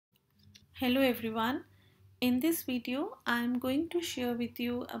Hello everyone. In this video, I am going to share with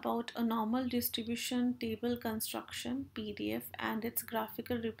you about a normal distribution table construction PDF and its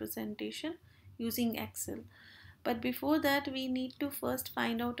graphical representation using Excel. But before that, we need to first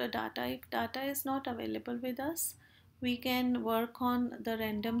find out a data. If data is not available with us, we can work on the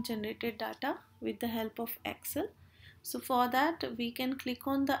random generated data with the help of Excel. So for that, we can click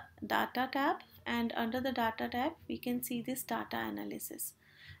on the data tab, and under the data tab, we can see this data analysis.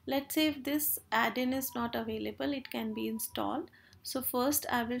 Let's say if this add-in is not available, it can be installed. So first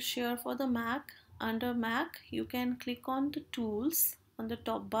I will share for the Mac. Under Mac, you can click on the tools on the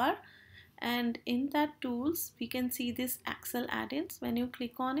top bar, and in that tools we can see this Excel add-ins. When you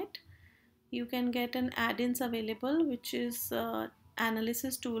click on it, you can get an add-ins available, which is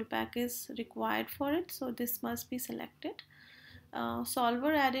analysis tool pack is required for it, so this must be selected.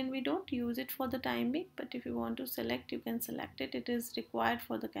 Solver add-in, we don't use it for the time being, but if you want to select, you can select it. It is required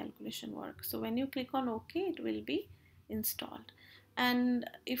for the calculation work. So when you click on OK, it will be installed. And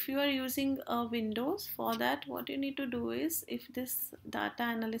if you are using Windows, for that what you need to do is, if this data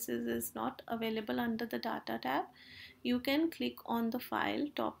analysis is not available under the data tab, you can click on the file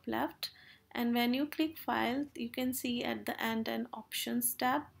top left, and when you click file, you can see at the end an options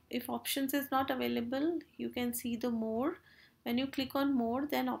tab. If options is not available, you can see the more. When you click on more,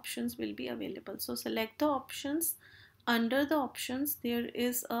 then options will be available. So select the options. Under the options, there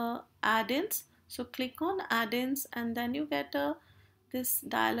is a add-ins. So click on add-ins, and then you get this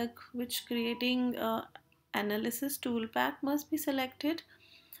dialog which creating analysis tool pack must be selected.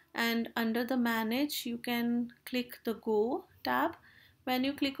 And under the manage, you can click the go tab. When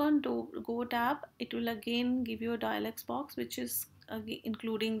you click on go tab, it will again give you a dialog box which is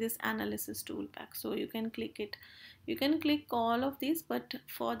including this analysis tool pack, so you can click it. You can click all of these, but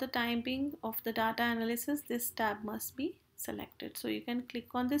for the time being of the data analysis, this tab must be selected. So you can click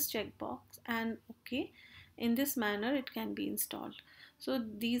on this checkbox and OK. In this manner it can be installed. So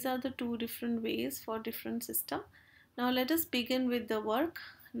these are the two different ways for different system. Now let us begin with the work.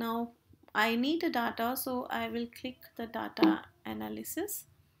 Now I need a data, so I will click the data analysis,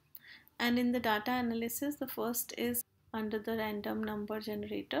 and in the data analysis, the first is under the random number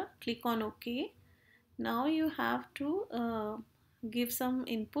generator. Click on OK. Now you have to give some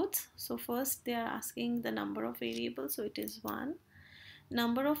inputs. So first they are asking the number of variables, so it is 1.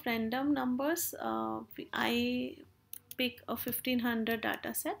 Number of random numbers, I pick a 1500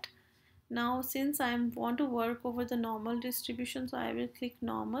 data set. Now since I want to work over the normal distribution, so I will click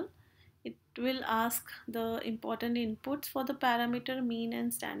normal. It will ask the important inputs for the parameter mean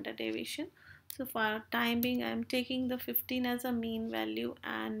and standard deviation. So for time being, I am taking the 15 as a mean value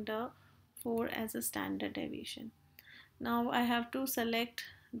and 4 as a standard deviation. Now I have to select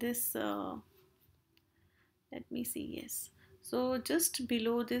this, let me see, yes. So just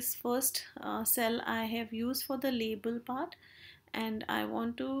below this first cell I have used for the label part, and I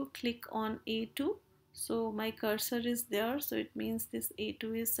want to click on A2. So my cursor is there, so it means this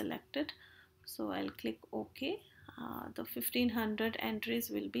A2 is selected. So I'll click OK. The 1500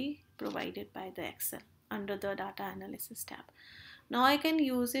 entries will be provided by the Excel under the data analysis tab. Now I can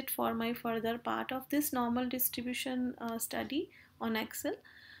use it for my further part of this normal distribution study on Excel.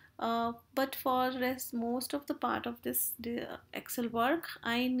 But for most of the part of this Excel work,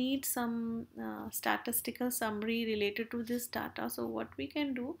 I need some statistical summary related to this data. So what we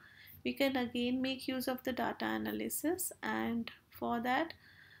can do, we can again make use of the data analysis, and for that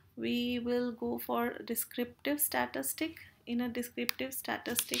we will go for descriptive statistic. In a descriptive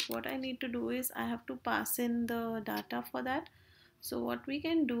statistic, what I need to do is I have to pass in the data for that. So what we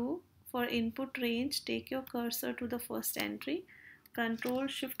can do, for input range, take your cursor to the first entry. Control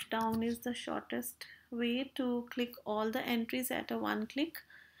Shift down is the shortest way to click all the entries at a one click,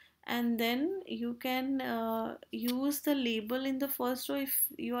 and then you can use the label in the first row if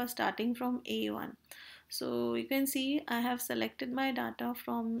you are starting from A1. So you can see I have selected my data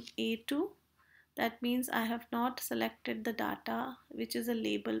from A2. That means I have not selected the data which is a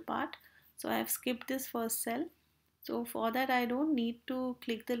label part, so I have skipped this first cell. So for that I don't need to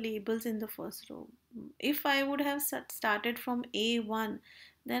click the labels in the first row. If I would have started from A1,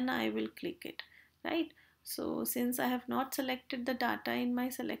 then I will click it, right? So since I have not selected the data in my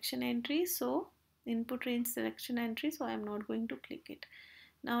selection entry, so input range selection entry, so I am not going to click it.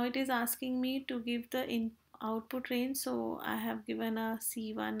 Now it is asking me to give the output range, so I have given a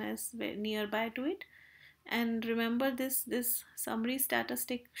C1 as nearby to it. And remember, this summary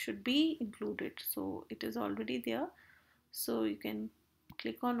statistic should be included, so it is already there. So you can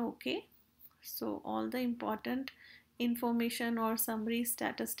click on OK. So all the important information or summary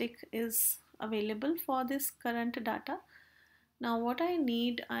statistic is available for this current data. Now what I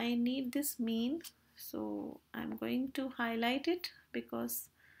need this mean. So I'm going to highlight it because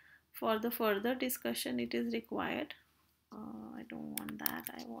for the further discussion it is required. I don't want that,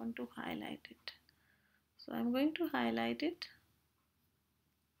 I want to highlight it. So I'm going to highlight it,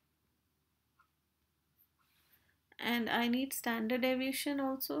 and I need standard deviation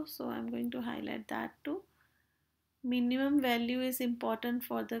also, so I'm going to highlight that too. Minimum value is important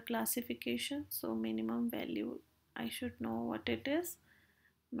for the classification, so minimum value I should know what it is.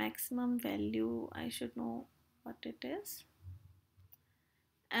 Maximum value I should know what it is.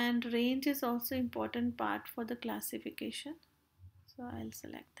 And range is also important part for the classification, so I'll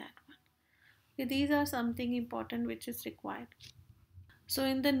select that one. Okay, these are something important which is required. So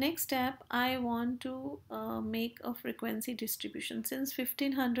in the next step, I want to make a frequency distribution. Since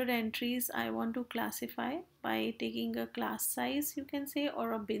 1500 entries, I want to classify by taking a class size, you can say,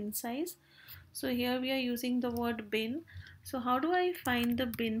 or a bin size. So here we are using the word bin. So how do I find the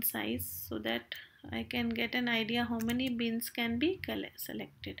bin size so that I can get an idea how many bins can be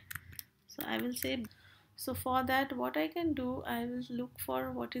selected? So I will say, so for that what I can do, I will look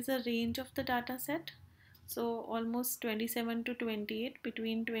for what is the range of the data set. So almost 27 to 28,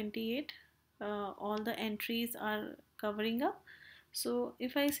 between 28 all the entries are covering up. So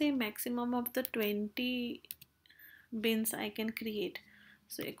if I say maximum of the 20 bins I can create,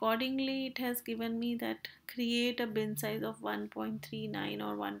 so accordingly it has given me that create a bin size of 1.39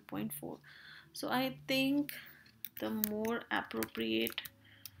 or 1.4. So I think the more appropriate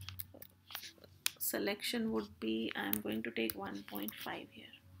selection would be, I'm going to take 1.5 here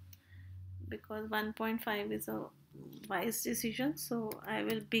because 1.5 is a wise decision. So I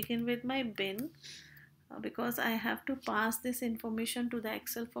will begin with my bin because I have to pass this information to the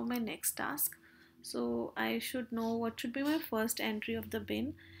Excel for my next task. So I should know what should be my first entry of the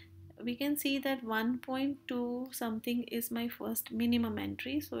bin. We can see that 1.2 something is my first minimum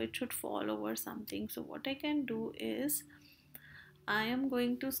entry, so it should fall over something. So what I can do is I am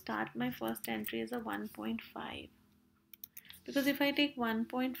going to start my first entry as a 1.5, because if I take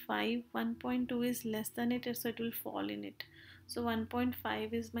 1.5, 1.2 is less than it, so it will fall in it. So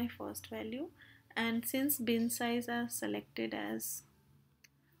 1.5 is my first value, and since bin size are selected as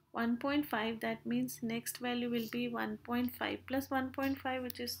 1.5, that means next value will be 1.5 plus 1.5,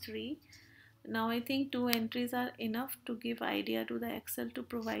 which is 3. Now I think two entries are enough to give idea to the Excel to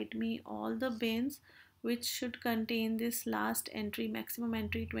provide me all the bins which should contain this last entry, maximum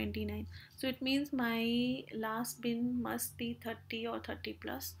entry 29. So it means my last bin must be 30 or 30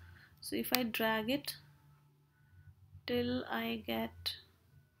 plus. So if I drag it till I get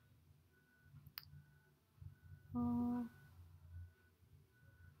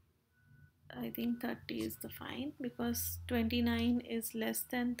I think 30 is the fine, because 29 is less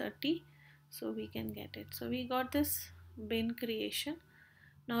than 30, so we can get it. So we got this bin creation.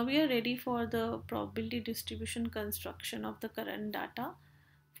 Now we are ready for the probability distribution construction of the current data.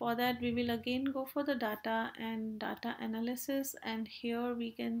 For that we will again go for the data and data analysis, and here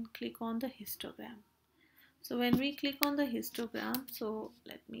we can click on the histogram. So when we click on the histogram, so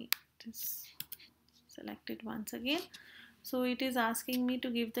let me just select it once again. So it is asking me to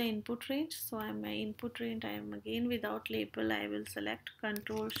give the input range. So I'm my input range, I am again without label, I will select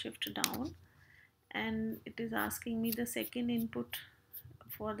Control Shift down, and it is asking me the second input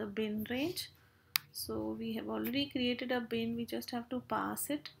for the bin range. So we have already created a bin, we just have to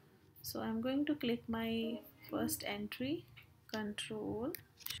pass it. So I'm going to click my first entry, Control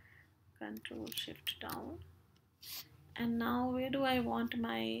Shift down, and now where do I want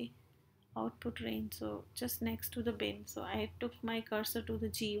my output range? So just next to the bin. So I took my cursor to the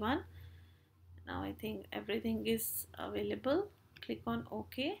G1. Now I think everything is available. Click on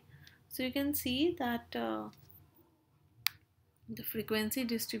OK. So you can see that the frequency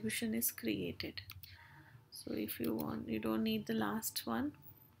distribution is created. So if you want, you don't need the last one.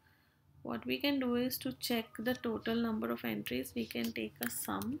 What we can do is to check the total number of entries. We can take a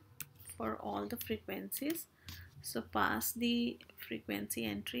sum for all the frequencies. So pass the frequency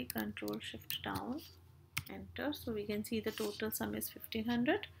entry, Control Shift down, enter. So we can see the total sum is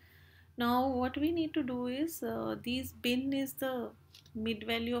 1500. Now what we need to do is these bin is the mid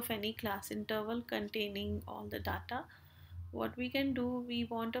value of any class interval containing all the data. What we can do, we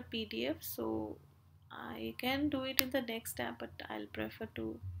want a PDF, so I can do it in the next tab, but I'll prefer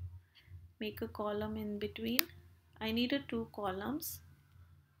to make a column in between. I needed two columns,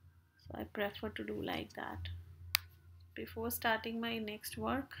 so I prefer to do like that. Before starting my next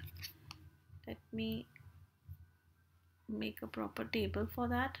work, let me make a proper table for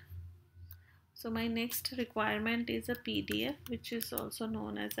that. So my next requirement is a PDF, which is also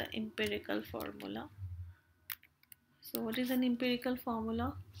known as an empirical formula. So what is an empirical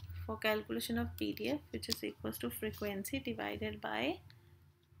formula for calculation of PDF, which is equals to frequency divided by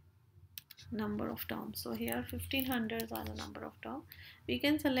number of terms. So here 1500 are the number of terms. We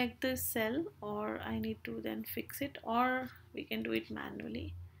can select this cell, or I need to then fix it, or we can do it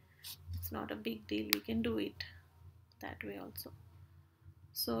manually. It's not a big deal, we can do it that way also.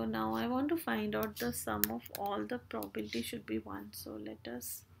 So now I want to find out the sum of all the probability should be 1. So let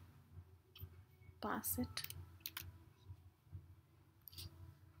us pass it,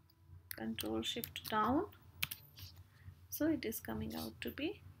 control shift down, so it is coming out to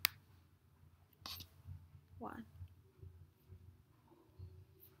be 1.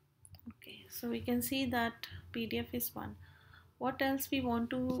 Okay, so we can see that PDF is 1. What else we want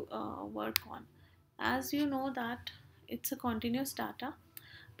to work on? As you know that it's a continuous data,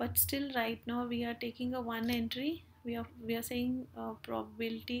 but still right now we are taking a one entry. We are saying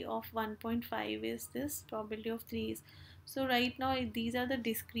probability of 1.5 is this, probability of 3 is. So right now these are the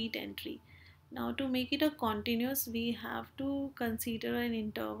discrete entry. Now to make it a continuous, we have to consider an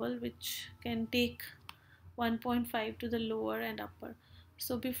interval which can take 1.5 to the lower and upper.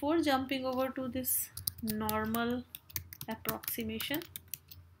 So before jumping over to this normal approximation,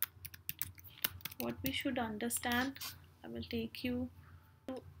 what we should understand, I will take you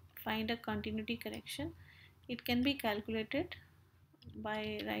to find a continuity correction. It can be calculated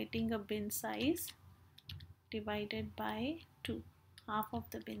by writing a bin size divided by 2, half of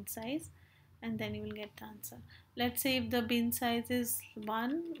the bin size, and then you will get the answer. Let's say if the bin size is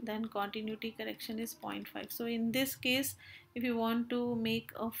 1, then continuity correction is 0.5. So in this case, if you want to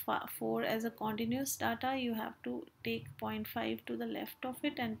make a 4 as a continuous data, you have to take 0.5 to the left of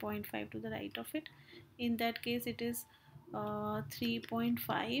it and 0.5 to the right of it. In that case it is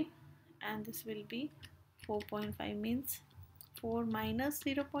 3.5, and this will be 4.5, means 4 minus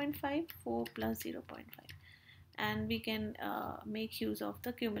 0.5, 4 plus 0.5, and we can make use of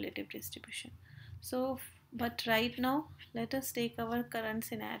the cumulative distribution. So but right now let us take our current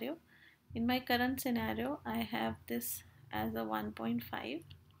scenario. In my current scenario, I have this as a 1.5,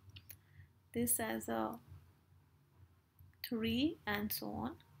 this as a 3, and so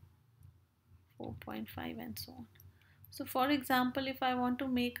on, 4.5 and so on. So for example, if I want to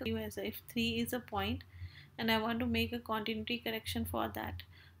make if 3 is a point and I want to make a continuity correction for that,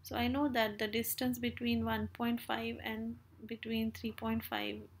 so I know that the distance between 1.5 and between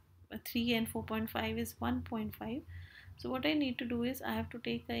 3.5 3 and 4.5 is 1.5. So what I need to do is I have to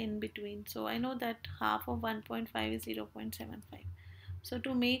take a in between. So I know that half of 1.5 is 0.75. So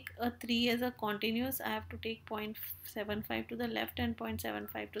to make a 3 as a continuous, I have to take 0.75 to the left and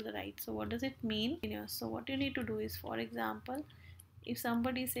 0.75 to the right. So what does it mean? So what you need to do is, for example, if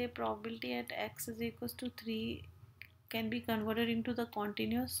somebody say probability at x is equals to 3 can be converted into the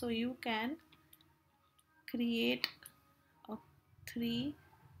continuous, so you can create a 3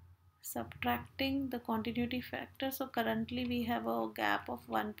 subtracting the continuity factor. So currently we have a gap of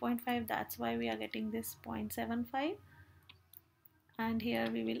 1.5, that's why we are getting this 0.75, and here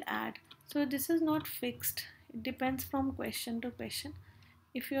we will add. So this is not fixed, it depends from question to question.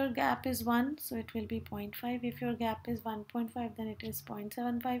 If your gap is 1, so it will be 0.5. If your gap is 1.5, then it is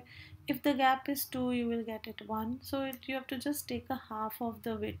 0.75. If the gap is 2, you will get it 1. So you have to just take a half of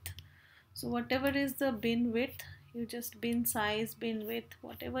the width. So whatever is the bin width, you just bin size, bin width,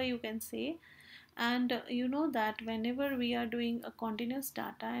 whatever you can say. And you know that whenever we are doing a continuous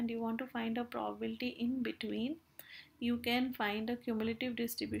data and you want to find a probability in between, you can find a cumulative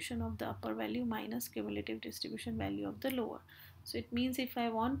distribution of the upper value minus cumulative distribution value of the lower. So it means if I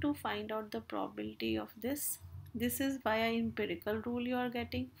want to find out the probability of this is via empirical rule you are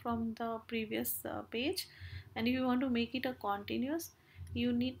getting from the previous page. And if you want to make it a continuous,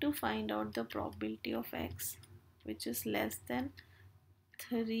 you need to find out the probability of x, which is less than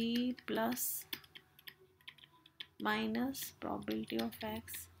 3 plus minus probability of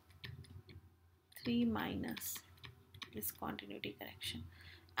x 3 minus this continuity correction,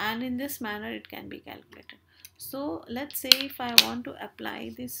 and in this manner it can be calculated. So let's say if I want to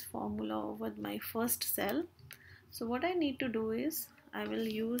apply this formula over my first cell, so what I need to do is I will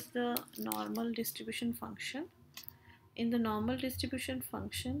use the normal distribution function. In the normal distribution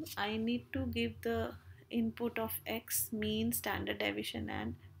function, I need to give the input of x, mean, standard deviation,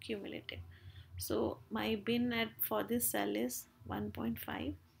 and cumulative. So my bin for this cell is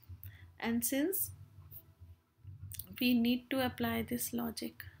 1.5, and since we need to apply this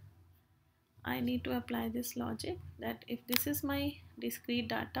logic, I need to apply this logic that if this is my discrete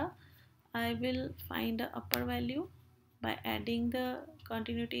data, I will find the upper value by adding the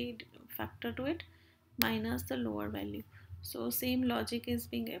continuity factor to it minus the lower value. So same logic is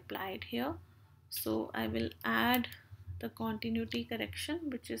being applied here. So I will add the continuity correction,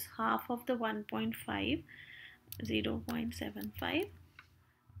 which is half of the 1.5, 0.75,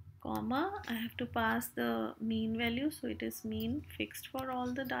 comma, I have to pass the mean value, so it is mean fixed for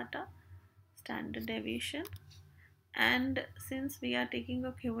all the data, standard deviation, and since we are taking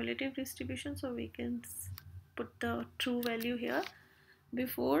a cumulative distribution, so we can put the true value here.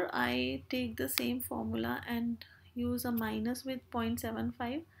 Before I take the same formula and use a minus with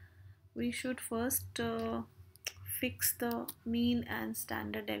 0.75, we should first fix the mean and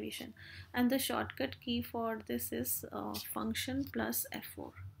standard deviation, and the shortcut key for this is function plus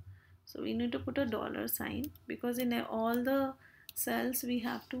F4. So we need to put a dollar sign because in all the cells we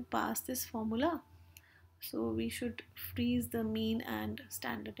have to pass this formula. So we should freeze the mean and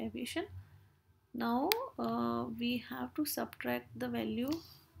standard deviation. Now we have to subtract the value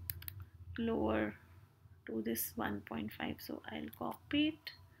lower to this 1.5. So I'll copy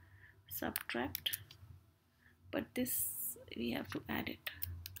it, subtract, but this we have to add it.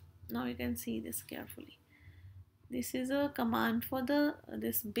 Now you can see this carefully. This is a command for the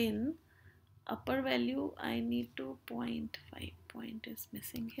this bin. Upper value I need to 0.5. Point is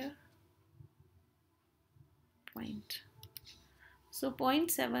missing here. Point. So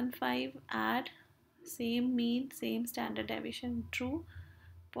 0.75 add same mean, same standard deviation, true.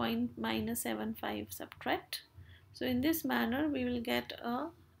 Point minus 75 subtract. So in this manner we will get a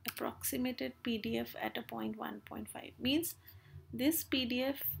approximated PDF at a point 1.5. Means this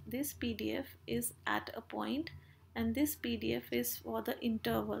PDF is at a point, and this PDF is for the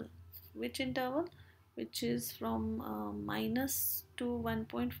interval. Which interval? Which is from minus to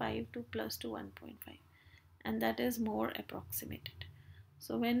 1.5 to plus to 1.5, and that is more approximated.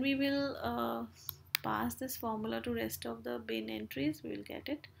 So when we will pass this formula to rest of the bin entries, we will get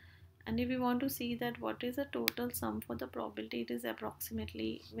it. And if we want to see that what is the total sum for the probability, it is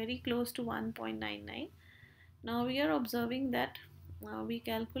approximately very close to 1.99. Now we are observing that we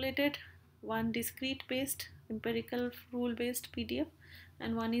calculated one discrete based empirical rule based PDF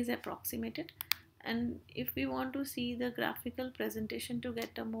and one is approximated. And if we want to see the graphical presentation to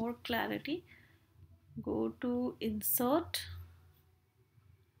get a more clarity, go to insert.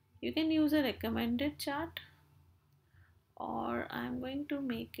 You can use a recommended chart, or I'm going to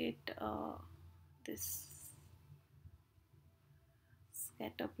make it this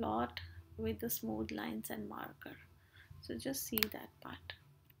scatter plot with the smooth lines and marker. So just see that part.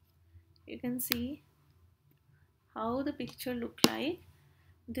 You can see how the picture look like.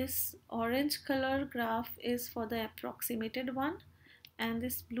 This orange color graph is for the approximated one, and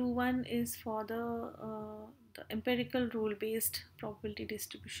this blue one is for the empirical rule based probability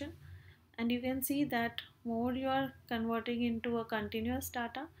distribution. And you can see that more you are converting into a continuous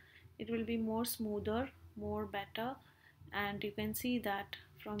data, it will be more smoother, more better. And you can see that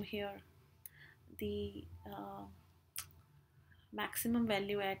from here the maximum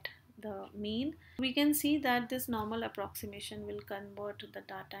value at the mean. We can see that this normal approximation will convert the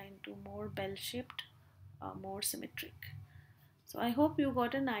data into more bell-shaped, more symmetric. So I hope you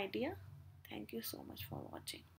got an idea. Thank you so much for watching.